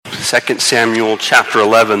2 Samuel chapter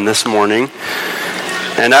 11 this morning.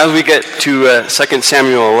 And as we get to 2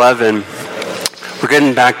 Samuel 11, we're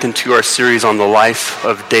getting back into our series on the life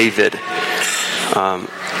of David. And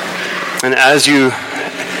as you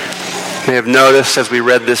may have noticed as we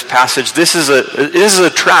read this passage, this is a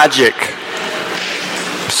tragic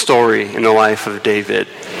story in the life of David.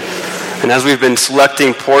 And as we've been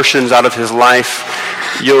selecting portions out of his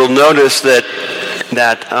life, you'll notice that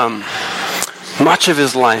much of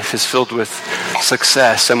his life is filled with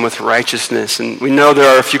success and with righteousness. And we know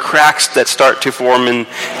there are a few cracks that start to form in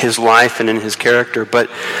his life and in his character. But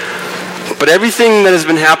everything that has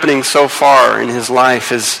been happening so far in his life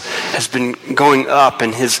has been going up,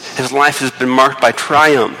 and his life has been marked by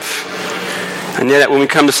triumph. And yet when we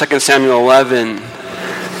come to 2 Samuel 11,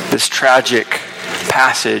 this tragic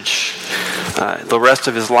passage, the rest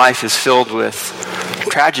of his life is filled with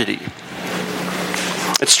tragedy.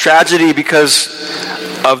 It's tragedy because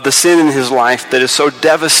of the sin in his life that is so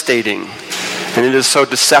devastating, and it is so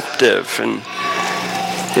deceptive, and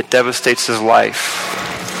it devastates his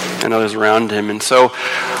life and others around him. And so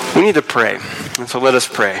we need to pray. And so let us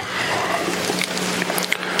pray.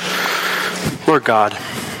 Lord God,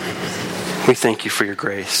 we thank you for your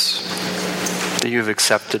grace, that you have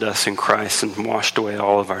accepted us in Christ and washed away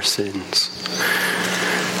all of our sins.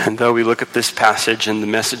 And though we look at this passage and the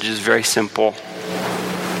message is very simple,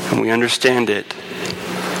 and we understand it,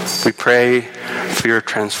 we pray for your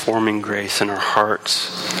transforming grace in our hearts,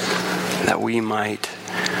 that we might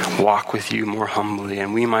walk with you more humbly,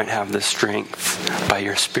 and we might have the strength by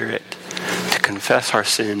your Spirit to confess our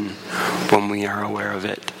sin when we are aware of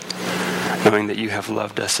it, knowing that you have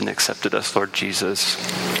loved us and accepted us, Lord Jesus.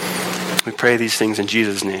 We pray these things in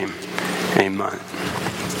Jesus' name. Amen.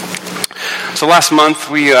 So last month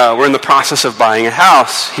we were in the process of buying a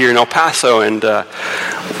house here in El Paso, and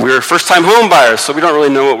we're first-time home buyers, so we don't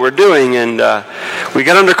really know what we're doing. And we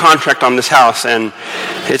got under contract on this house, and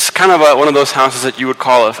it's kind of one of those houses that you would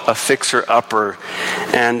call a fixer-upper.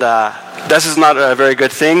 And this is not a very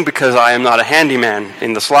good thing because I am not a handyman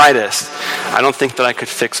in the slightest. I don't think that I could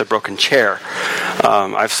fix a broken chair.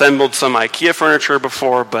 I've assembled some IKEA furniture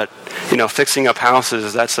before, but fixing up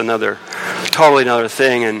houses, that's totally another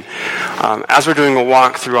thing. And as we're doing a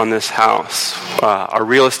walkthrough on this house, our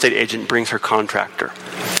real estate agent brings her contractor.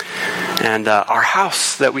 And our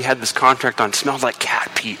house that we had this contract on smelled like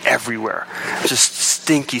cat pee everywhere. Just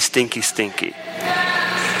stinky, stinky, stinky.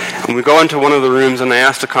 And we go into one of the rooms, and I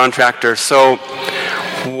asked the contractor, so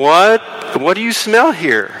what do you smell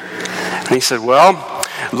here? And he said, well,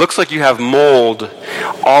 it looks like you have mold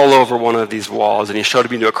all over one of these walls. And he showed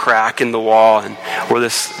me to a crack in the wall and where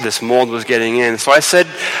this mold was getting in. So I said,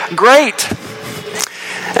 great.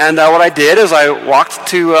 And what I did is I walked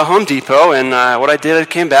to Home Depot, and I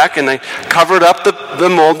came back and I covered up the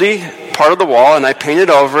moldy part of the wall, and I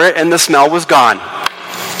painted over it, and the smell was gone.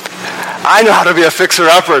 I know how to be a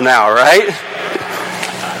fixer-upper now, right?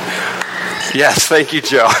 Yes, thank you,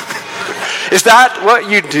 Joe. Is that what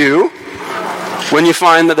you do when you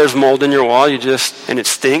find that there's mold in your wall, and it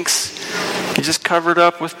stinks? You just cover it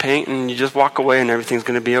up with paint and you just walk away and everything's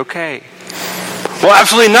going to be okay. Well,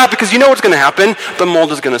 absolutely not, because you know what's going to happen. The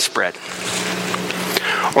mold is going to spread.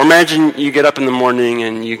 Or imagine you get up in the morning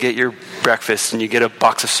and you get your breakfast and you get a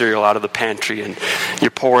box of cereal out of the pantry and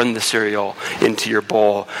you're pouring the cereal into your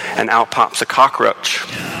bowl and out pops a cockroach.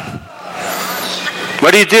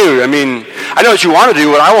 What do you do? I mean, I know what you want to do.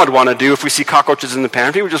 What I would want to do if we see cockroaches in the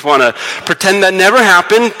pantry, we just want to pretend that never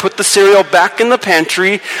happened, put the cereal back in the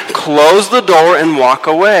pantry, close the door, and walk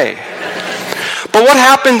away. But what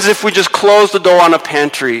happens if we just close the door on a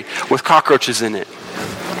pantry with cockroaches in it?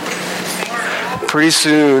 Pretty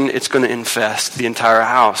soon, it's going to infest the entire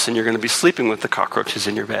house, and you're going to be sleeping with the cockroaches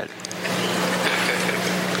in your bed.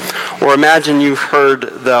 Or imagine you've heard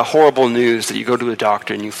the horrible news that you go to a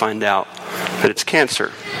doctor and you find out that it's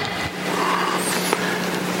cancer.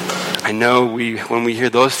 I know when we hear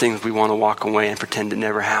those things, we want to walk away and pretend it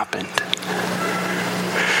never happened.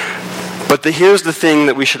 But here's the thing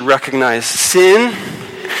that we should recognize. Sin,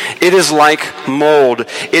 it is like mold.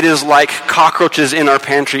 It is like cockroaches in our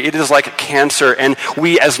pantry. It is like cancer. And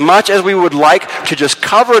we, as much as we would like to just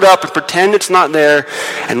cover it up and pretend it's not there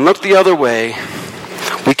and look the other way,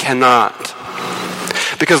 we cannot.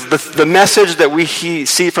 Because the message that we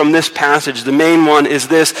see from this passage, the main one is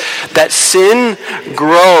this, that sin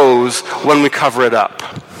grows when we cover it up.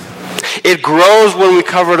 It grows when we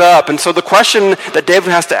cover it up. And so the question that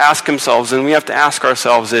David has to ask himself, and we have to ask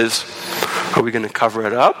ourselves, is, are we going to cover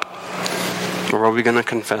it up? Or are we going to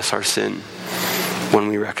confess our sin when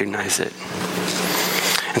we recognize it?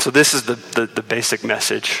 And so this is the basic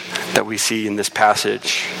message that we see in this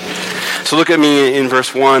passage. So look at me in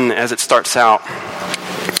verse 1 as it starts out.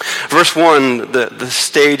 Verse 1, the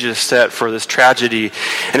stage is set for this tragedy.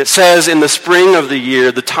 And it says, in the spring of the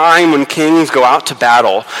year, the time when kings go out to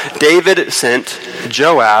battle, David sent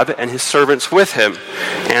Joab and his servants with him,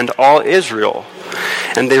 and all Israel.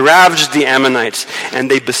 And they ravaged the Ammonites, and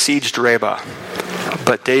they besieged Rabbah.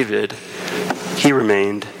 But David, he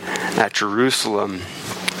remained at Jerusalem.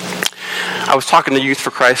 I was talking to Youth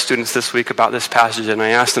for Christ students this week about this passage, and I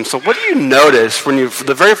asked them, so what do you notice when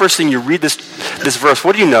the very first thing you read this verse,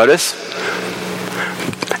 what do you notice?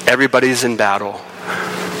 Everybody's in battle,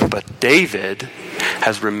 but David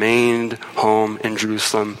has remained home in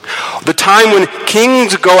Jerusalem. The time when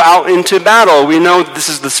kings go out into battle, we know this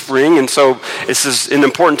is the spring, and so this is an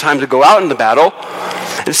important time to go out into battle.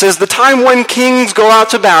 It says, the time when kings go out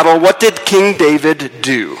to battle, what did King David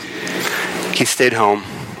do? He stayed home.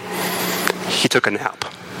 He took a nap.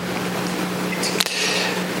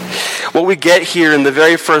 What we get here in the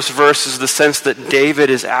very first verse is the sense that David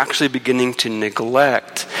is actually beginning to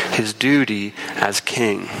neglect his duty as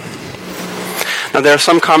king. Now, there are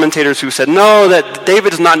some commentators who said, no, that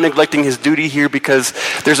David is not neglecting his duty here because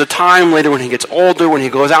there's a time later when he gets older, when he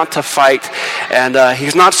goes out to fight, and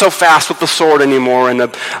he's not so fast with the sword anymore, and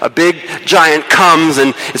a big giant comes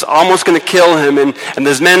and is almost going to kill him, and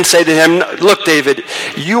his men say to him, look, David,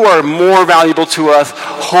 you are more valuable to us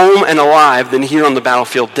home and alive than here on the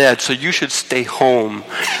battlefield dead, so you should stay home,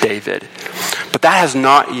 David. But that has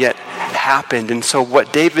not yet happened, and so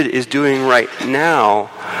what David is doing right now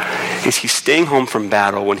is he's staying home from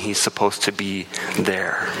battle when he's supposed to be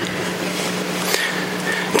there.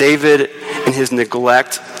 David, in his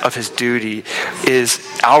neglect of his duty, is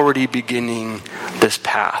already beginning this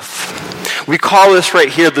path. We call this right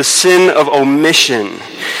here the sin of omission.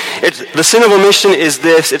 The sin of omission is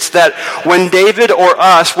this. It's that when David or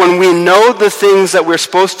us, when we know the things that we're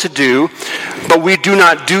supposed to do, but we do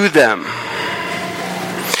not do them.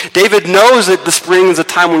 David knows that the spring is a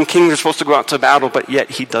time when kings are supposed to go out to battle, but yet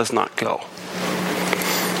he does not go.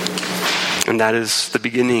 And that is the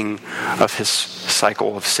beginning of his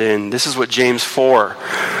cycle of sin. This is what James 4,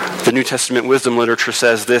 the New Testament wisdom literature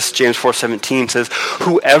says this. James 4:17 says,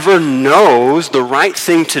 whoever knows the right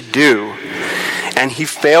thing to do, and he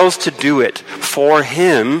fails to do it, for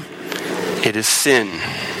him it is sin.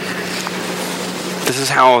 This is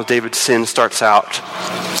how David's sin starts out.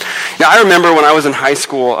 Now, I remember when I was in high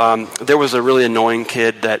school, there was a really annoying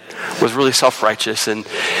kid that was really self-righteous, and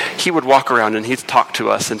he would walk around and he'd talk to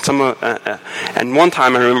us. And one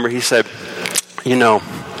time I remember he said,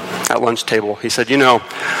 at lunch table, he said,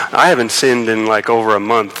 I haven't sinned in like over a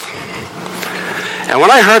month. And when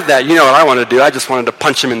I heard that, you know what I wanted to do? I just wanted to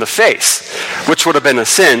punch him in the face, which would have been a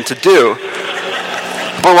sin to do.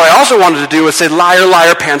 But what I also wanted to do was say, liar,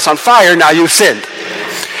 liar, pants on fire, now you've sinned.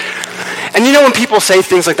 And when people say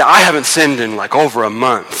things like that, I haven't sinned in like over a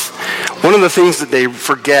month, one of the things that they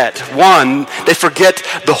forget, they forget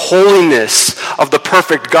the holiness of the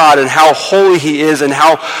perfect God and how holy he is and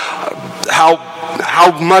how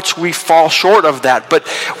much we fall short of that. But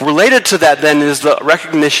related to that then is the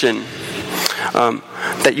recognition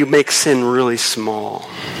that you make sin really small.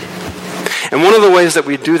 And one of the ways that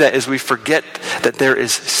we do that is we forget that there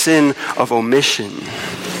is sin of omission.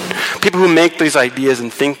 People who make these ideas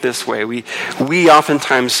and think this way, we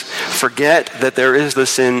oftentimes forget that there is the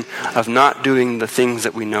sin of not doing the things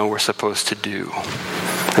that we know we're supposed to do.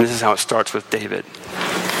 And this is how it starts with David.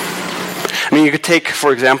 You could take,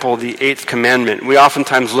 for example, the 8th commandment. We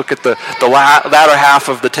oftentimes look at the latter half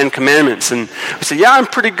of the 10 commandments and we say, yeah, I'm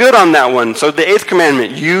pretty good on that one. So the 8th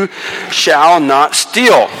commandment, you shall not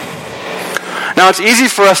steal. Now, it's easy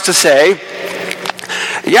for us to say,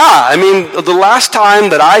 yeah, the last time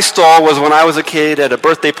that I stole was when I was a kid at a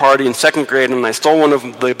birthday party in 2nd grade and I stole one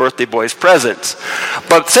of the birthday boy's presents.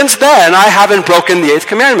 But since then, I haven't broken the 8th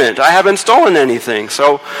commandment. I haven't stolen anything.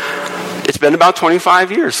 So it's been about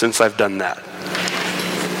 25 years since I've done that.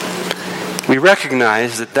 We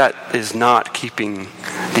recognize that that is not keeping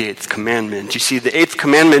the 8th commandment. You see, the 8th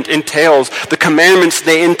commandment entails, the commandments,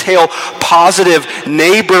 they entail positive,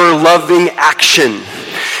 neighbor-loving action.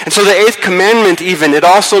 And so the 8th commandment even, it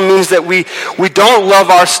also means that we don't love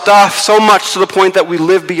our stuff so much to the point that we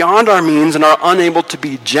live beyond our means and are unable to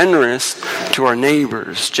be generous to our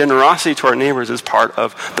neighbors. Generosity to our neighbors is part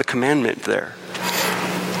of the commandment there.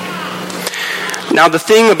 Now the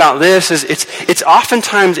thing about this is it's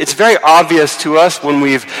oftentimes, it's very obvious to us when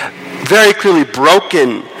we've very clearly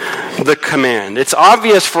broken the command. It's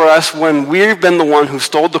obvious for us when we've been the one who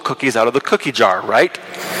stole the cookies out of the cookie jar, right?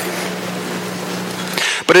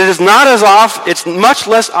 But it is not as it's much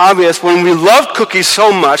less obvious when we love cookies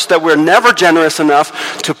so much that we're never generous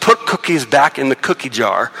enough to put cookies back in the cookie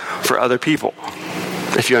jar for other people,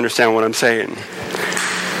 if you understand what I'm saying.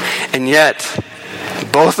 And yet,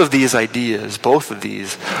 both of these are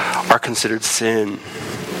considered sin.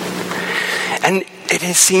 And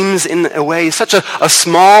it seems in a way such a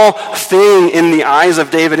small thing in the eyes of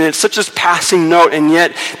David, and it's such a passing note, and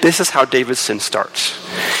yet this is how David's sin starts.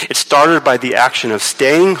 It started by the action of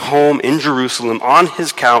staying home in Jerusalem on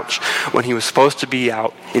his couch when he was supposed to be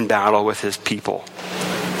out in battle with his people.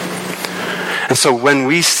 And so when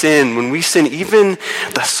we sin, even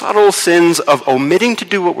the subtle sins of omitting to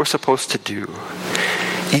do what we're supposed to do,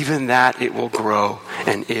 even that it will grow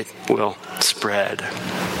and it will spread.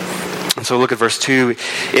 And so look at verse 2.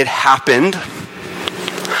 It happened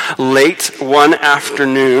late one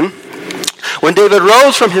afternoon when David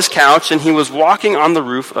rose from his couch and he was walking on the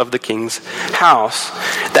roof of the king's house,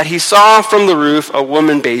 that he saw from the roof a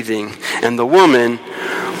woman bathing, and the woman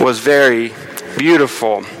was very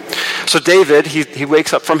beautiful. So David, he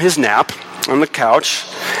wakes up from his nap on the couch,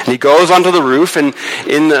 and he goes onto the roof, and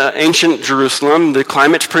in ancient Jerusalem, the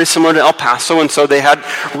climate's pretty similar to El Paso, and so they had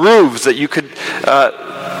roofs that you could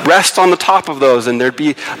rest on the top of those, and there'd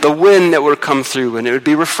be the wind that would come through, and it would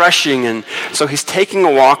be refreshing. And so he's taking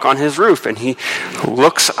a walk on his roof, and he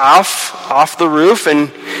looks off the roof, and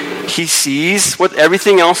he sees what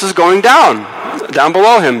everything else is going down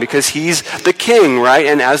below him, because he's the king, right?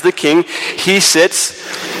 And as the king, he sits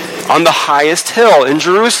on the highest hill in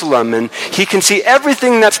Jerusalem, and he can see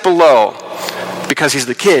everything that's below because he's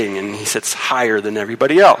the king, and he sits higher than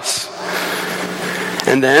everybody else.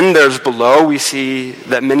 And then there's below, we see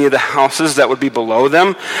that many of the houses that would be below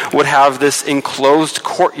them would have this enclosed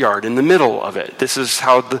courtyard in the middle of it. This is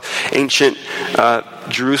how the ancient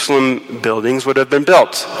Jerusalem buildings would have been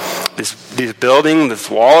built. This building, this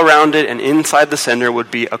wall around it, and inside the center would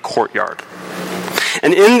be a courtyard.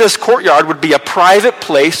 And in this courtyard would be a private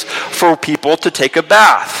place for people to take a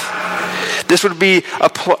bath. This would be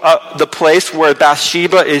the place where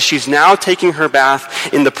Bathsheba is. She's now taking her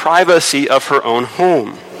bath in the privacy of her own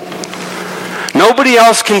home. Nobody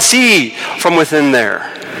else can see from within there.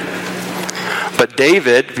 But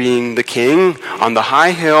David, being the king on the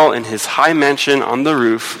high hill in his high mansion on the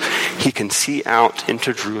roof, he can see out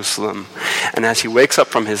into Jerusalem. And as he wakes up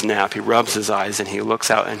from his nap, he rubs his eyes and he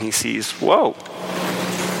looks out and he sees, whoa,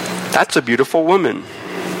 that's a beautiful woman.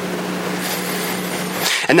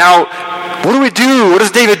 And now, what do we do? What does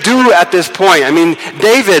David do at this point? I mean,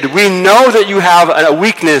 David, we know that you have a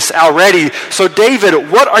weakness already. So David,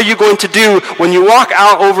 what are you going to do when you walk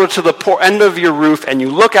out over to the end of your roof and you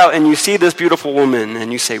look out and you see this beautiful woman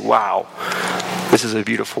and you say, wow, this is a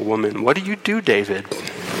beautiful woman. What do you do, David?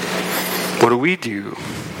 What do we do?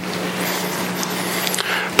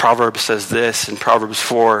 Proverbs says this in Proverbs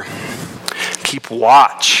 4, keep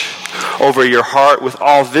watch over your heart with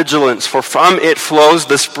all vigilance, for from it flows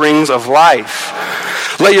the springs of life.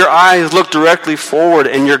 Let your eyes look directly forward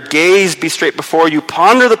and your gaze be straight before you.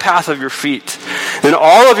 Ponder the path of your feet, then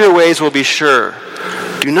all of your ways will be sure.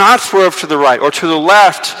 Do not swerve to the right or to the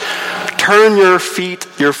left. Turn your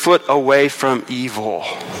foot away from evil.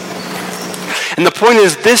 And the point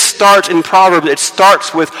is, this starts in Proverbs. It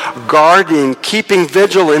starts with guarding, keeping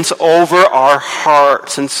vigilance over our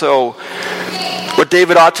hearts. And so, what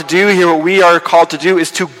David ought to do here, what we are called to do, is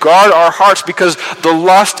to guard our hearts, because the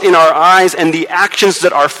lust in our eyes and the actions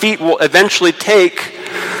that our feet will eventually take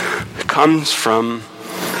comes from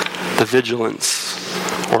the vigilance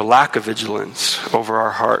or lack of vigilance over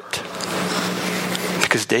our heart.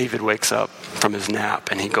 Because David wakes up from his nap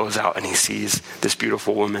and he goes out and he sees this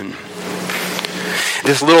beautiful woman.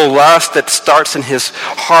 This little lust that starts in his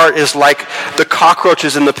heart is like the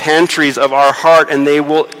cockroaches in the pantries of our heart, and they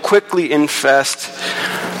will quickly infest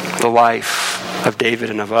the life of David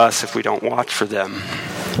and of us if we don't watch for them.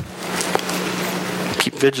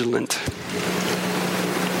 Keep vigilant.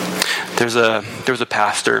 There was a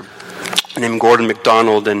pastor named Gordon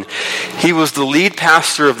MacDonald, and he was the lead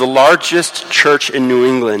pastor of the largest church in New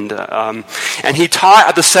England. And he taught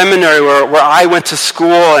at the seminary where I went to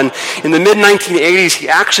school, and in the mid-1980s, he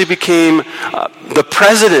actually became the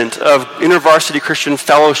president of InterVarsity Christian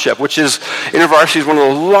Fellowship, which is, InterVarsity is one of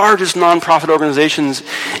the largest nonprofit organizations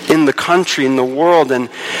in the country, in the world. And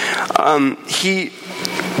he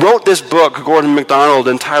wrote this book, Gordon MacDonald,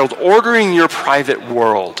 entitled Ordering Your Private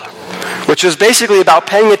World, which is basically about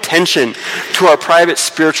paying attention to our private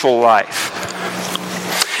spiritual life.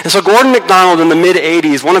 And so Gordon MacDonald in the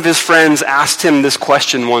mid-'80s, one of his friends asked him this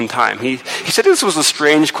question one time. He said this was a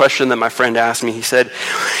strange question that my friend asked me. He said,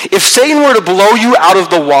 if Satan were to blow you out of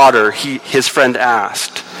the water, his friend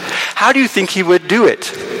asked, how do you think he would do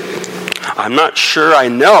it? I'm not sure I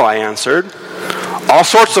know, I answered. All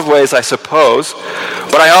sorts of ways, I suppose.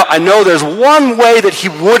 But I know there's one way that he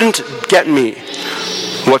wouldn't get me.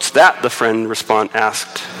 What's that? The friend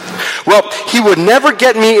asked. Well, he would never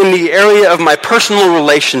get me in the area of my personal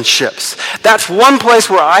relationships. That's one place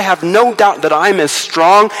where I have no doubt that I'm as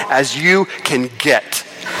strong as you can get.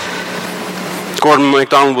 Gordon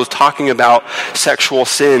MacDonald was talking about sexual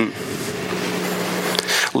sin.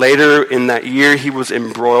 Later in that year, he was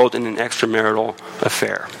embroiled in an extramarital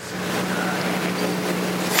affair.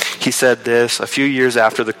 He said this, a few years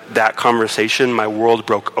after that conversation, my world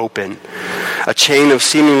broke open. A chain of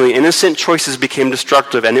seemingly innocent choices became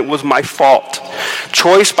destructive, and it was my fault.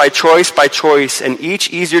 Choice by choice by choice, and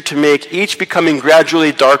each easier to make, each becoming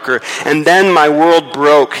gradually darker. And then my world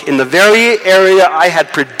broke in the very area I had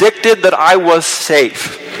predicted that I was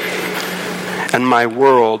safe. And my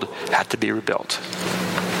world had to be rebuilt.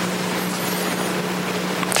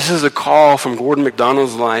 This is a call from Gordon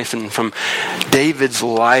MacDonald's life and from David's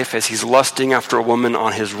life as he's lusting after a woman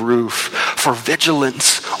on his roof for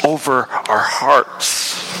vigilance over our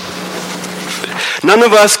hearts. None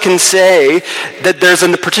of us can say that there's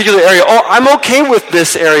a particular area, I'm okay with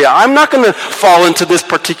this area. I'm not going to fall into this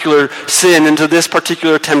particular sin, into this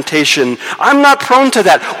particular temptation. I'm not prone to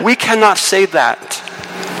that. We cannot say that.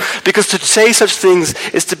 Because to say such things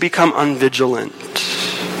is to become unvigilant.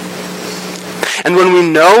 And when we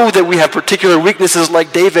know that we have particular weaknesses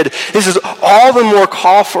like David, this is all the more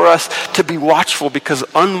call for us to be watchful, because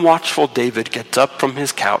unwatchful David gets up from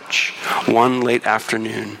his couch one late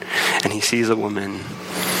afternoon and he sees a woman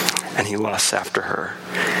and he lusts after her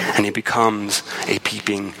and he becomes a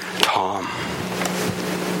peeping Tom.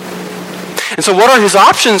 And so what are his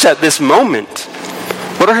options at this moment?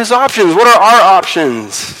 What are his options? What are our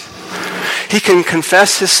options? He can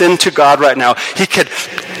confess his sin to God right now. He could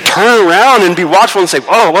turn around and be watchful and say,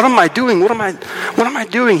 what am I doing? What am I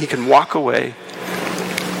doing? He can walk away.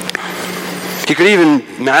 He could even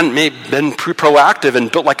been proactive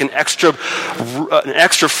and built like an extra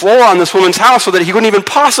floor on this woman's house so that he couldn't even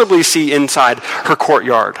possibly see inside her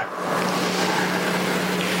courtyard.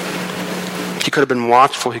 He could have been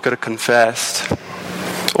watchful. He could have confessed.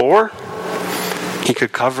 Or he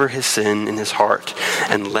could cover his sin in his heart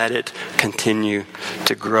and let it continue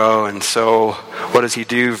to grow. And so, what does he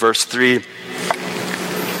do? Verse 3.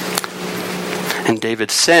 And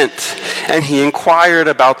David sent, and he inquired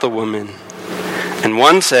about the woman. And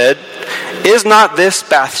one said, is not this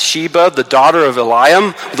Bathsheba, the daughter of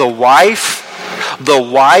Eliam, the wife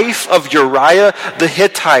of Uriah the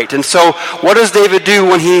Hittite? And so what does David do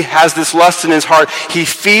when he has this lust in his heart? He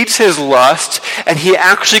feeds his lust, and he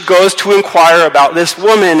actually goes to inquire about this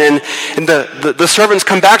woman. And the servants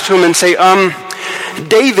come back to him and say,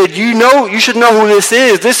 David, you should know who this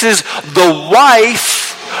is. This is the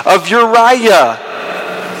wife of Uriah.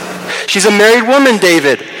 She's a married woman,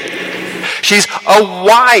 David. She's a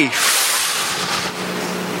wife.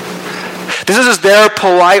 This is their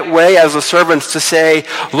polite way as the servants to say,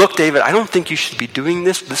 look, David, I don't think you should be doing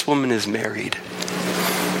this. This woman is married.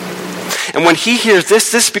 And when he hears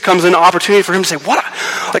this becomes an opportunity for him to say, what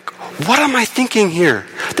am I thinking here?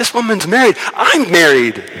 This woman's married. I'm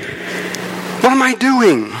married. What am I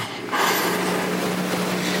doing?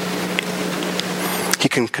 He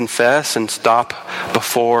can confess and stop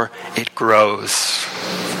before it grows.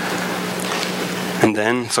 And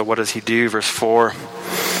then, so what does he do? Verse 4.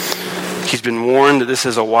 He's been warned that this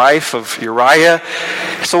is a wife of Uriah.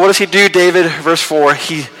 So what does he do, David? Verse 4,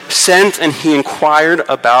 he sent and he inquired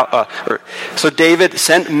about, so David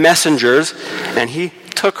sent messengers and he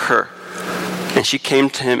took her. And she came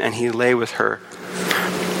to him and he lay with her.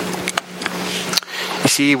 You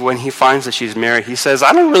see, when he finds that she's married, he says,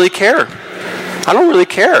 I don't really care. I don't really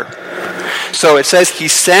care. So it says he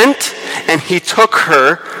sent and he took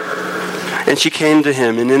her. And she came to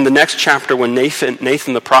him. And in the next chapter, when Nathan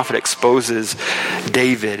the prophet exposes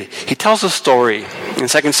David, he tells a story. In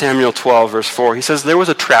 2 Samuel 12, verse 4, he says, there was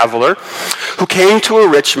a traveler who came to a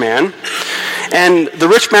rich man, and the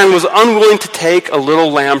rich man was unwilling to take a little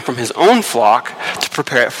lamb from his own flock to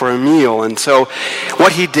prepare it for a meal. And so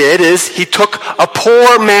what he did is he took a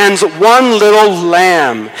poor man's one little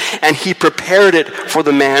lamb, and he prepared it for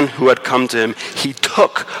the man who had come to him. He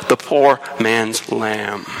took the poor man's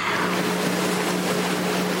lamb.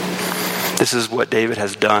 This is what David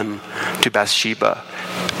has done to Bathsheba.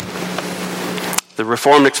 The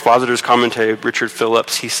Reformed Expositor's Commentary, Richard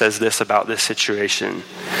Phillips, he says this about this situation.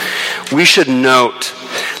 We should note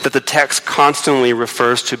that the text constantly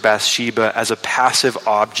refers to Bathsheba as a passive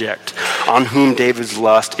object on whom David's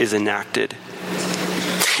lust is enacted.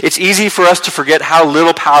 It's easy for us to forget how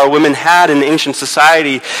little power women had in ancient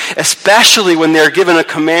society, especially when they're given a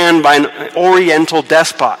command by an oriental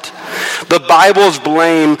despot. The Bible's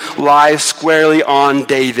blame lies squarely on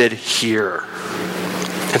David here.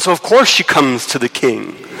 And so, of course, she comes to the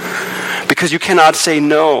king, because you cannot say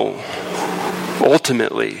no,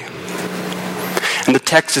 ultimately. And the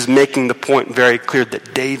text is making the point very clear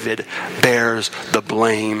that David bears the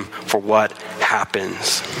blame for what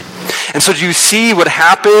happens. And so do you see what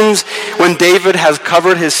happens when David has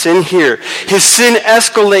covered his sin here? His sin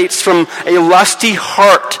escalates from a lusty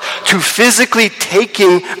heart to physically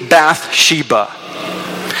taking Bathsheba.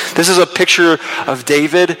 This is a picture of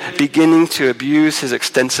David beginning to abuse his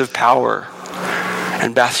extensive power.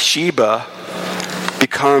 And Bathsheba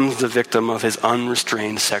becomes the victim of his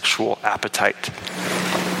unrestrained sexual appetite.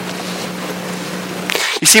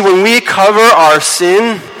 You see, when we cover our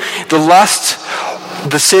sin, the lust,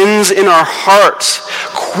 the sins in our hearts,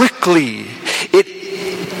 quickly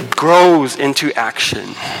it grows into action.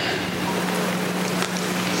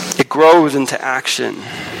 It grows into action.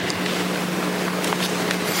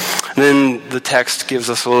 And then the text gives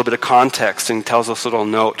us a little bit of context and tells us a little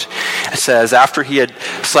note. It says, after he had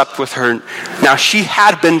slept with her, now she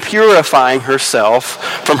had been purifying herself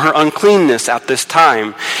from her uncleanness at this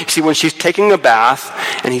time. You see, when she's taking a bath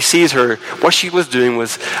and he sees her, what she was doing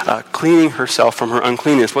was cleaning herself from her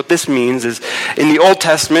uncleanness. What this means is, in the Old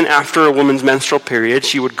Testament, after a woman's menstrual period,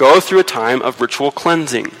 she would go through a time of ritual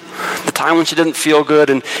cleansing. The time when she didn't feel good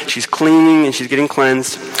and she's cleaning and she's getting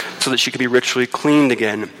cleansed so that she could be ritually cleaned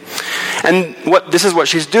again. And this is what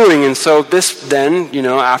she's doing. And so this then,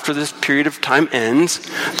 after this period of time ends,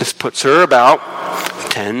 this puts her about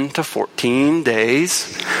 10 to 14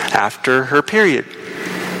 days after her period.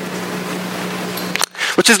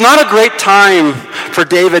 Which is not a great time for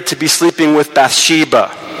David to be sleeping with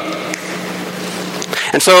Bathsheba.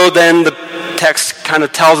 And so then the text kind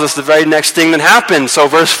of tells us the very next thing that happened. So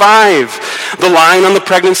verse 5, the line on the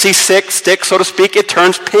pregnancy stick, so to speak, it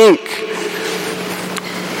turns pink.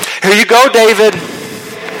 Here you go, David.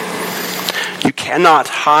 You cannot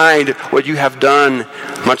hide what you have done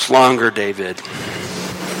much longer, David.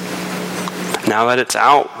 Now that it's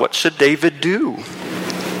out, what should David do?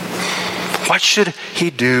 What should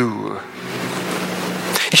he do?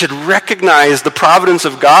 He should recognize the providence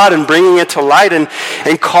of God in bringing it to light and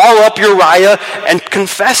call up Uriah and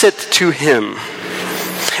confess it to him.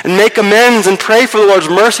 And make amends and pray for the Lord's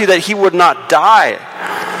mercy that he would not die,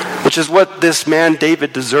 which is what this man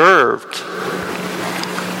David deserved.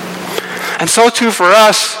 And so too for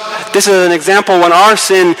us, this is an example when our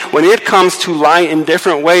sin, when it comes to light in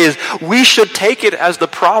different ways, we should take it as the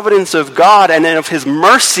providence of God and of his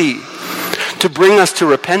mercy to bring us to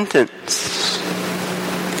repentance.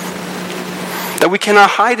 That we cannot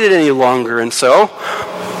hide it any longer. And so,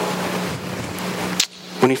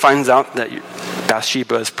 when he finds out that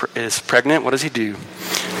Bathsheba is pregnant, what does he do?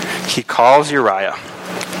 He calls Uriah.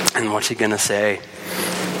 And what's he going to say?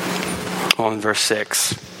 Well, in verse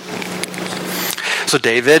 6. So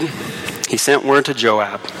David, he sent word to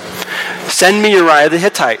Joab, send me Uriah the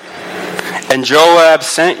Hittite. And Joab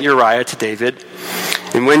sent Uriah to David.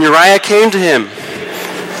 And when Uriah came to him,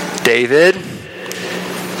 David,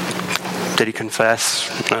 did he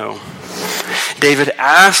confess? No. David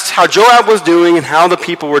asked how Joab was doing and how the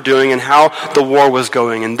people were doing and how the war was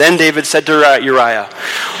going. And then David said to Uriah,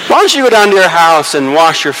 why don't you go down to your house and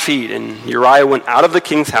wash your feet? And Uriah went out of the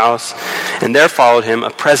king's house, and there followed him a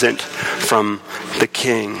present from the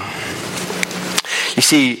king. You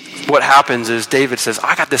see, what happens is David says,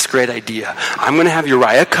 I got this great idea. I'm going to have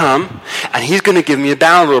Uriah come, and he's going to give me a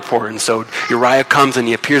battle report. And so Uriah comes and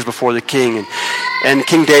he appears before the king. And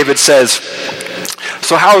King David says,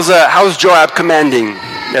 so how's Joab commanding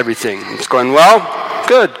everything? It's going well?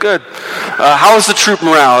 Good. How's the troop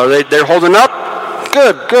morale? They're holding up?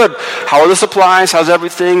 Good. How are the supplies? How's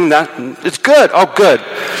everything? It's good. Oh, good.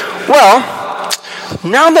 Well,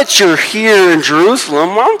 now that you're here in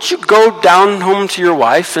Jerusalem, why don't you go down home to your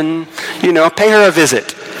wife and, pay her a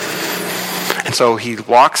visit? And so he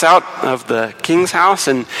walks out of the king's house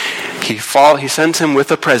and he sends him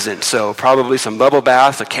with a present. So probably some bubble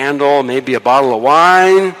bath, a candle, maybe a bottle of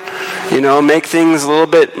wine, make things a little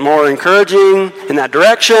bit more encouraging in that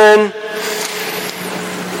direction.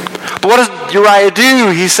 But what does Uriah do?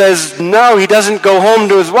 He says, no, he doesn't go home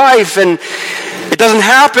to his wife, and it doesn't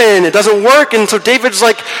happen. It doesn't work. And so David's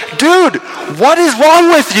like, dude, what is wrong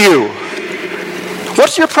with you?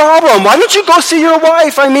 What's your problem? Why don't you go see your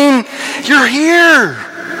wife? I mean, you're here.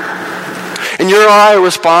 And Uriah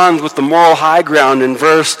responds with the moral high ground in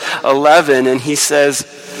verse 11, and he says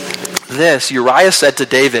this, Uriah said to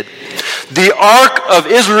David, "The ark of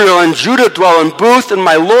Israel and Judah dwell in booth, and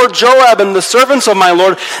my lord Joab and the servants of my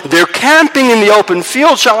lord, they're camping in the open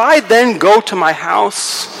field. Shall I then go to my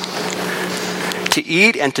house to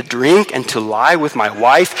eat and to drink and to lie with my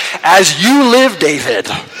wife? As you live, David,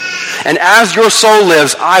 and as your soul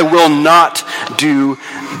lives, I will not do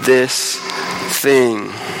this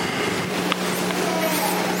thing."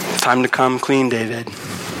 Time to come clean, David.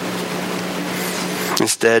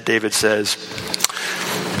 Instead, David says,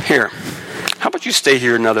 "Here, how about you stay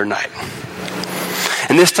here another night?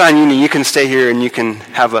 And this time, you can stay here and you can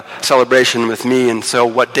have a celebration with me." And so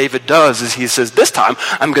what David does is he says, "This time,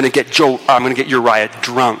 I'm going to get Uriah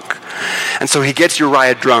drunk." And so he gets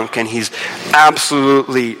Uriah drunk, and he's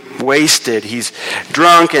absolutely wasted. He's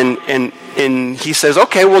drunk, and he says,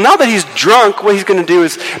 okay, well, now that he's drunk, what he's going to do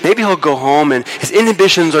is maybe he'll go home, and his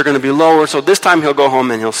inhibitions are going to be lower, so this time he'll go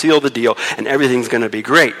home and he'll seal the deal, and everything's going to be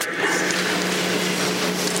great.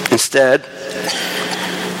 Instead,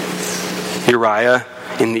 Uriah,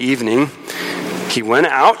 in the evening, he went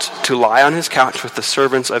out to lie on his couch with the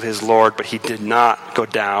servants of his Lord, but he did not go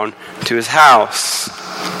down to his house.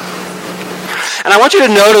 And I want you to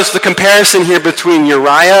notice the comparison here between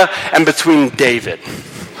Uriah and between David.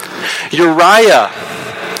 Uriah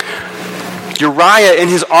in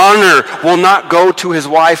his honor will not go to his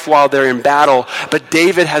wife while they're in battle, but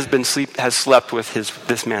David has slept with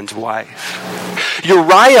this man's wife.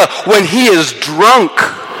 Uriah, when he is drunk,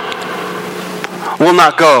 will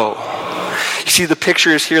not go. You see, the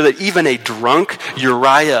picture is here that even a drunk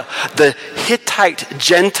Uriah, the Hittite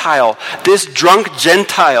Gentile, this drunk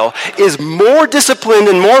Gentile is more disciplined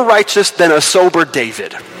and more righteous than a sober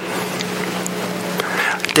David.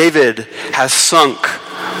 David has sunk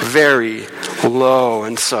very low,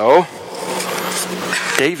 and so,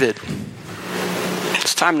 David,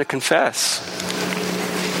 it's time to confess.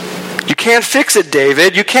 You can't fix it,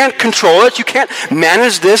 David. You can't control it. You can't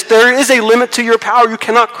manage this. There is a limit to your power. You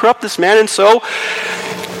cannot corrupt this man. And so,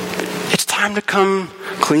 it's time to come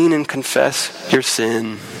clean and confess your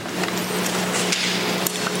sin.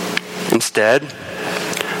 Instead,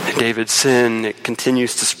 David's sin, it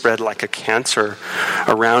continues to spread like a cancer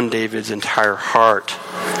around David's entire heart.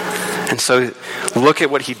 And so look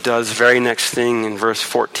at what he does very next thing in verse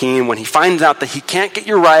 14. When he finds out that he can't get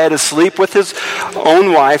Uriah to sleep with his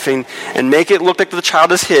own wife and make it look like the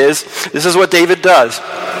child is his, this is what David does.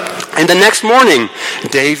 And the next morning,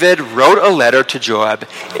 David wrote a letter to Joab,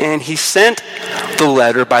 and he sent the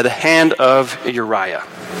letter by the hand of Uriah.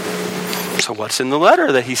 So what's in the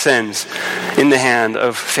letter that he sends in the hand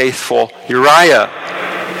of faithful Uriah?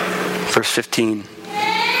 Verse 15.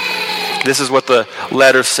 This is what the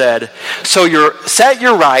letter said. So set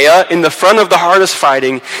Uriah in the front of the hardest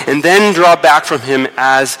fighting, and then draw back from him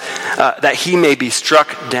as that he may be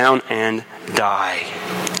struck down and die.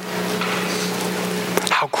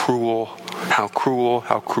 How cruel, how cruel,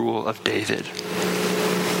 how cruel of David.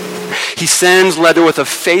 He sends Uriah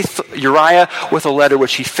with a letter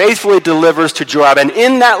which he faithfully delivers to Joab. And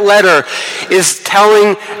in that letter is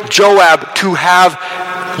telling Joab to have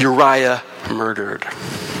Uriah murdered.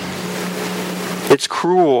 It's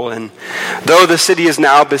cruel, and though the city is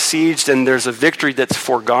now besieged and there's a victory that's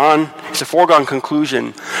foregone, it's a foregone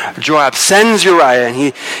conclusion, Joab sends Uriah, and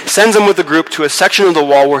he sends him with a group to a section of the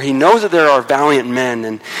wall where he knows that there are valiant men.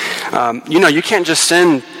 And, you can't just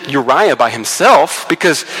send Uriah by himself,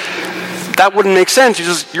 because that wouldn't make sense. You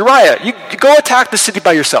just, Uriah, you go attack the city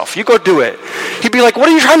by yourself. You go do it. He'd be like, what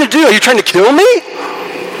are you trying to do? Are you trying to kill me?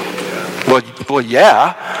 Well,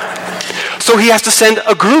 yeah. So he has to send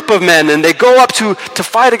a group of men, and they go up to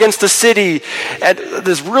fight against the city at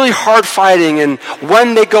this really hard fighting. And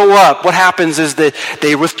when they go up, what happens is that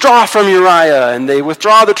they withdraw from Uriah, and they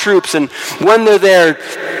withdraw the troops. And when they're there,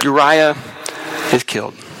 Uriah is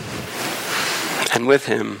killed. And with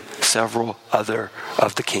him, several other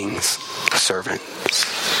of the king's servants.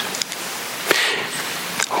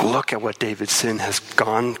 Look at what David's sin has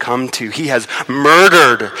come to. He has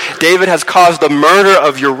murdered. David has caused the murder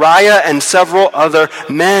of Uriah and several other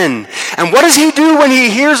men. And what does he do when he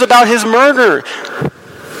hears about his murder?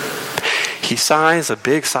 He sighs a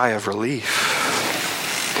big sigh of relief.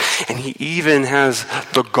 And he even has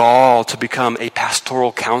the gall to become a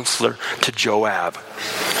pastoral counselor to Joab.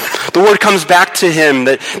 The word comes back to him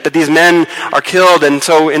that these men are killed. And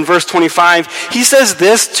so in verse 25, he says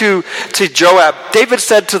this to Joab. David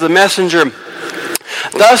said to the messenger,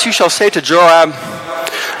 "Thus you shall say to Joab,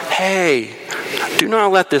 hey, Do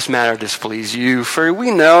not let this matter displease you, for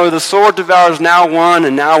we know the sword devours now one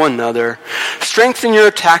and now another. Strengthen your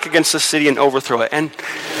attack against the city and overthrow it, and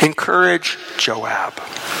encourage Joab.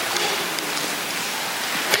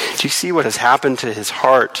 Do you see what has happened to his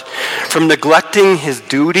heart? From neglecting his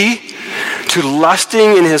duty to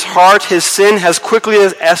lusting in his heart, his sin has quickly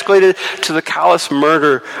escalated to the callous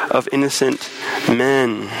murder of innocent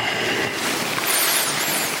men.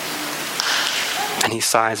 And he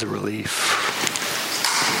sighs of relief.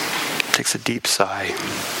 Takes a deep sigh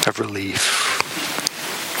of relief.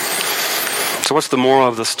 So what's the moral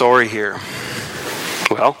of the story here?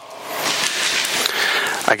 Well,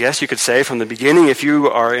 I guess you could say from the beginning, if you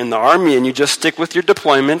are in the army and you just stick with your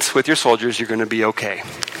deployments, with your soldiers, you're going to be okay,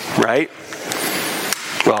 right?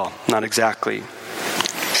 Well, not exactly.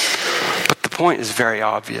 But the point is very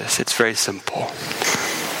obvious. It's very simple.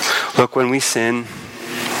 Look, when we sin,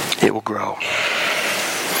 it will grow.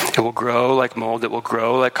 It will grow like mold. It will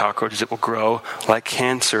grow like cockroaches. It will grow like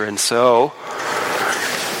cancer. And so,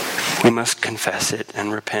 we must confess it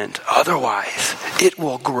and repent. Otherwise, it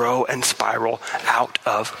will grow and spiral out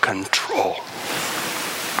of control.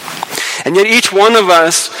 And yet each one of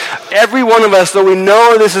us, every one of us, though we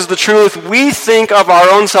know this is the truth, we think of our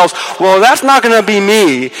own selves, well, that's not going to be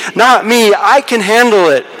me. Not me. I can handle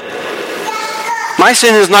it. My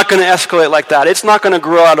sin is not going to escalate like that. It's not going to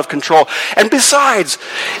grow out of control. And besides,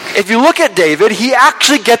 if you look at David, he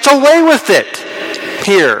actually gets away with it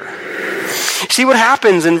here. See what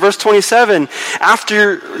happens in verse 27.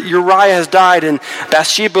 After Uriah has died and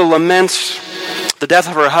Bathsheba laments the death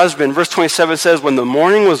of her husband, verse 27 says, when the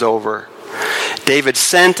mourning was over, David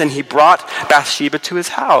sent and he brought Bathsheba to his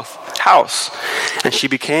house. And she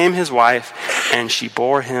became his wife and she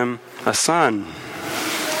bore him a son.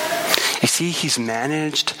 You see, he's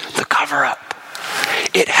managed the cover-up.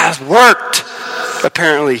 It has worked,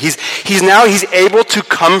 apparently. He's able to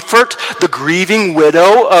comfort the grieving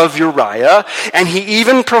widow of Uriah, and he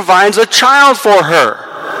even provides a child for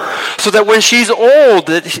her, so that when she's old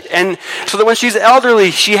and so that when she's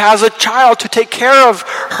elderly, she has a child to take care of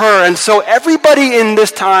her. And so everybody in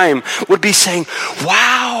this time would be saying,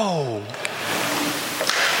 wow,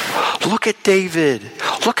 look at David.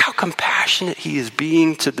 Look how compassionate he is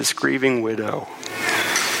being to this grieving widow.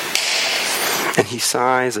 And he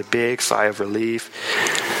sighs a big sigh of relief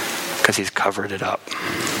because he's covered it up.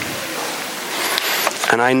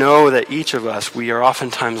 And I know that each of us, we are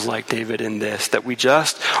oftentimes like David in this, that we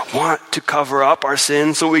just want to cover up our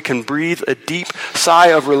sins so we can breathe a deep sigh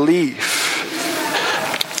of relief.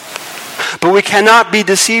 But we cannot be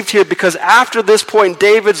deceived here, because after this point,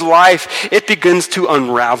 David's life, it begins to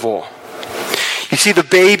unravel. You see, the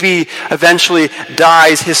baby eventually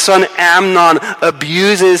dies. His son Amnon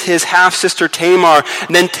abuses his half-sister Tamar.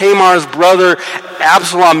 And then Tamar's brother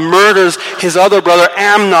Absalom murders his other brother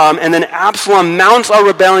Amnon. And then Absalom mounts a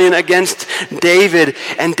rebellion against David.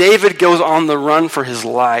 And David goes on the run for his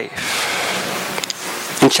life.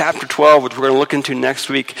 In chapter 12, which we're going to look into next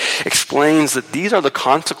week, explains that these are the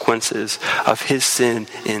consequences of his sin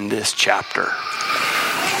in this chapter.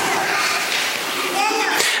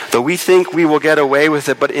 Though we think we will get away with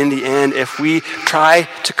it, but in the end, if we try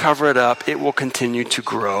to cover it up, it will continue to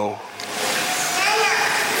grow.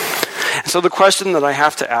 And so the question that I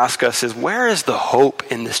have to ask us is, where is the hope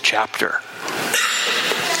in this chapter?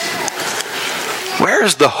 Where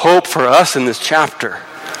is the hope for us in this chapter?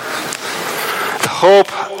 The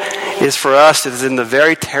hope is for us is in the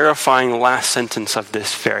very terrifying last sentence of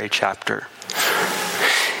this very chapter.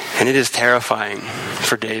 And it is terrifying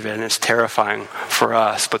for David, and it's terrifying for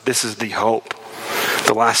us, but this is the hope.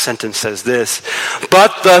 The last sentence says this: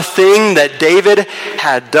 but the thing that David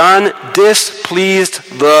had done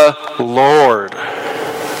displeased the Lord.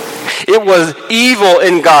 It was evil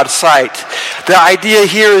in God's sight. The idea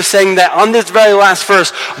here is saying that on this very last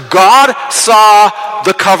verse, God saw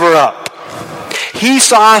the cover-up. He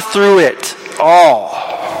saw through it all.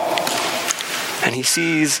 And he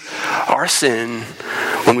sees our sin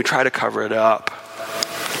when we try to cover it up.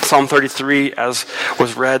 Psalm 33, as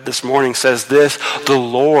was read this morning, says this: the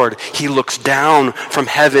Lord, he looks down from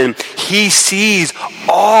heaven. He sees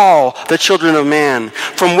all the children of man.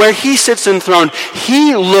 From where he sits enthroned,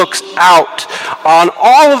 he looks out on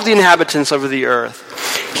all of the inhabitants of the earth.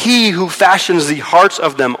 He who fashions the hearts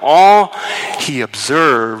of them all, he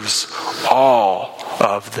observes all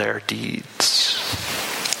of their deeds.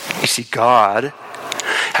 You see, God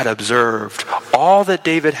had observed all that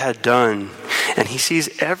David had done, and he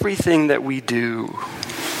sees everything that we do.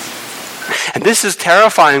 And this is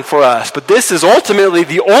terrifying for us, but this is ultimately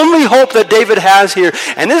the only hope that David has here,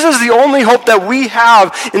 and this is the only hope that we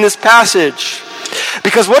have in this passage.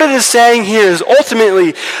 Because what it is saying here is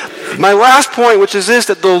ultimately, my last point, which is this,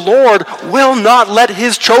 that the Lord will not let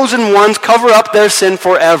his chosen ones cover up their sin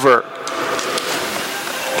forever.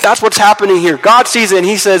 That's what's happening here. God sees it and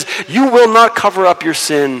he says, you will not cover up your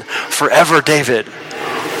sin forever, David.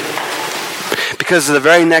 Because the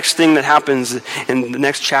very next thing that happens in the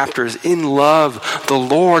next chapter is, in love, the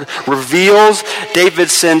Lord reveals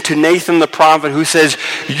David's sin to Nathan the prophet, who says,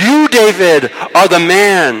 you, David, are the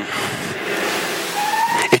man.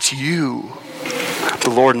 It's you. The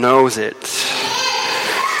Lord knows it.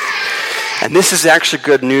 And this is actually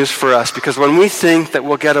good news for us, because when we think that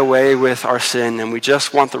we'll get away with our sin and we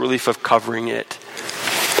just want the relief of covering it,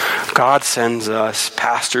 God sends us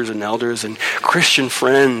pastors and elders and Christian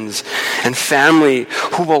friends and family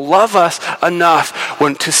who will love us enough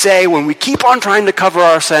to say, when we keep on trying to cover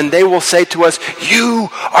our sin, they will say to us, you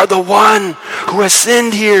are the one who has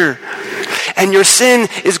sinned here, and your sin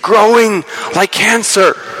is growing like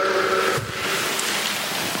cancer.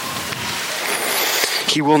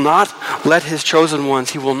 He will not let his chosen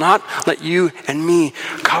ones, he will not let you and me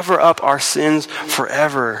cover up our sins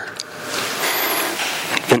forever.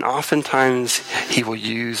 And oftentimes, he will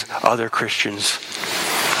use other Christians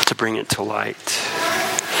to bring it to light.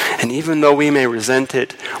 And even though we may resent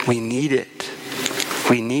it, we need it.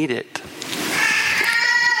 We need it.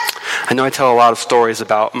 I know I tell a lot of stories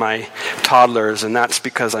about my toddlers, and that's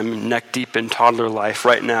because I'm neck deep in toddler life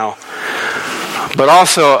right now. But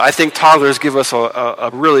also, I think toddlers give us a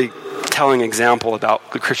really telling example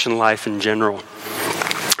about the Christian life in general.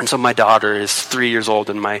 And so my daughter is 3 years old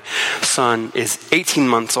and my son is 18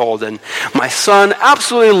 months old. And my son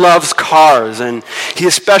absolutely loves cars, and he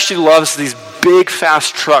especially loves these big,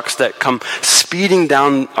 fast trucks that come speeding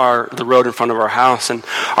down the road in front of our house. And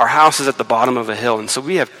our house is at the bottom of a hill. And so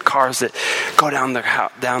we have cars that go down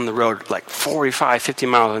the road like 45, 50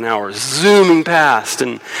 miles an hour, zooming past.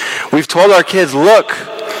 And we've told our kids, look,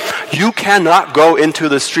 you cannot go into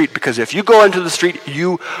the street, because if you go into the street,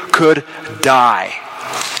 you could die.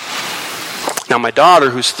 Now my daughter,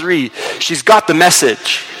 who's 3, she's got the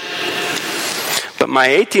message. But my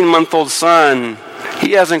 18-month-old son,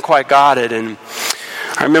 he hasn't quite got it. And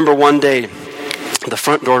I remember one day, the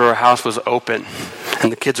front door to our house was open, and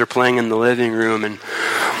the kids are playing in the living room, and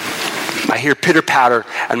I hear pitter-patter,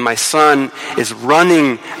 and my son is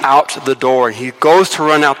running out the door, and he goes to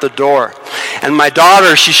run out the door. And my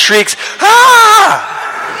daughter, she shrieks, ah!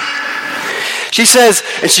 She says,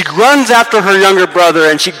 and she runs after her younger brother,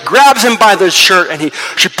 and she grabs him by the shirt, and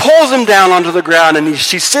she pulls him down onto the ground, and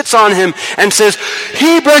she sits on him and says,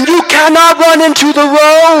 Hebron, you cannot run into the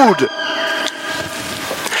road.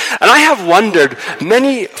 And I have wondered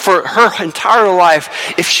for her entire life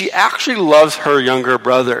if she actually loves her younger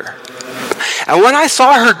brother. And when I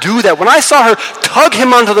saw her do that, when I saw her tug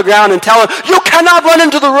him onto the ground and tell him, you cannot run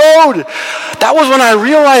into the road, that was when I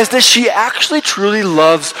realized that she actually truly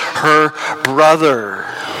loves her brother.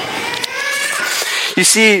 You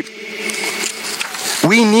see,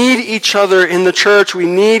 we need each other in the church. We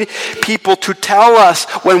need people to tell us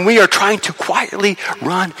when we are trying to quietly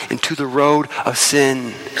run into the road of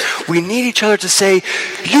sin. We need each other to say,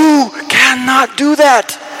 you cannot do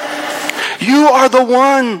that. You are the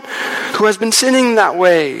one who has been sinning that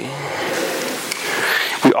way.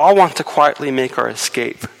 We all want to quietly make our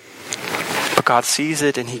escape. But God sees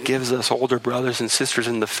it, and he gives us older brothers and sisters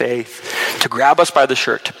in the faith to grab us by the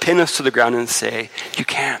shirt, to pin us to the ground and say, you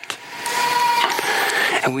can't.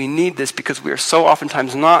 And we need this because we are so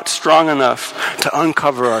oftentimes not strong enough to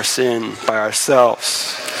uncover our sin by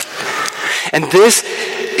ourselves. And this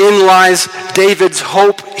in lies David's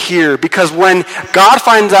hope here, because when God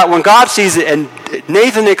finds out, when God sees it and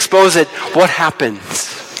Nathan exposes it, what happens?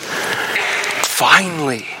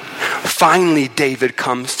 Finally David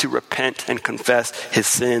comes to repent and confess his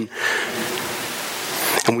sin.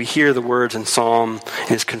 And we hear the words in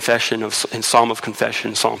his confession, in Psalm of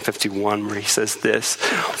Confession, Psalm 51, where he says this,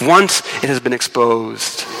 once it has been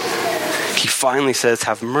exposed, he finally says,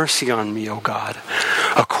 have mercy on me, O God,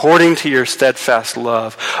 according to your steadfast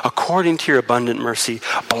love, according to your abundant mercy,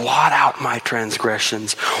 blot out my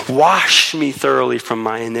transgressions, wash me thoroughly from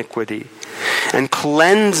my iniquity, and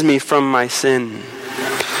cleanse me from my sin.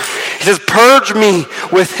 He says, purge me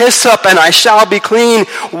with hyssop and I shall be clean.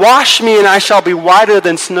 Wash me and I shall be whiter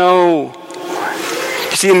than snow.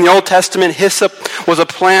 You see, in the Old Testament, hyssop was a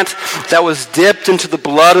plant that was dipped into the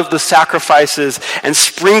blood of the sacrifices and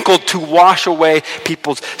sprinkled to wash away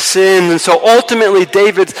people's sins. And so ultimately,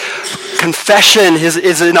 David's confession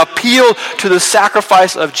is an appeal to the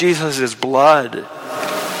sacrifice of Jesus' blood.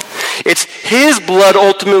 It's his blood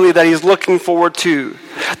ultimately that he's looking forward to,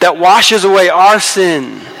 that washes away our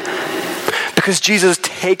sin. Because Jesus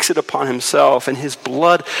takes it upon himself, and his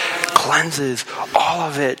blood cleanses all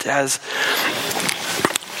of it, as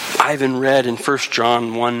Ivan read in 1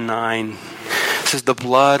 John 1:9. It says, the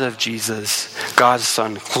blood of Jesus, God's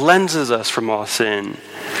Son, cleanses us from all sin.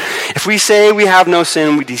 If we say we have no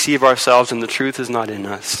sin, we deceive ourselves, and the truth is not in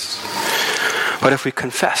us. But if we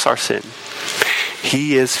confess our sin,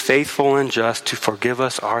 he is faithful and just to forgive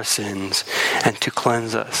us our sins and to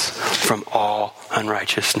cleanse us from all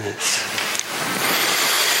unrighteousness.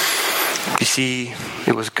 You see,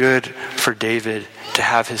 it was good for David to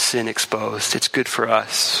have his sin exposed. It's good for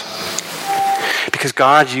us. Because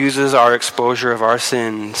God uses our exposure of our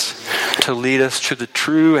sins to lead us to the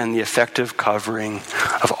true and the effective covering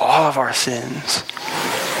of all of our sins,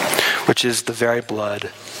 which is the very blood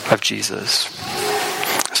of Jesus.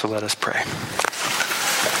 So let us pray.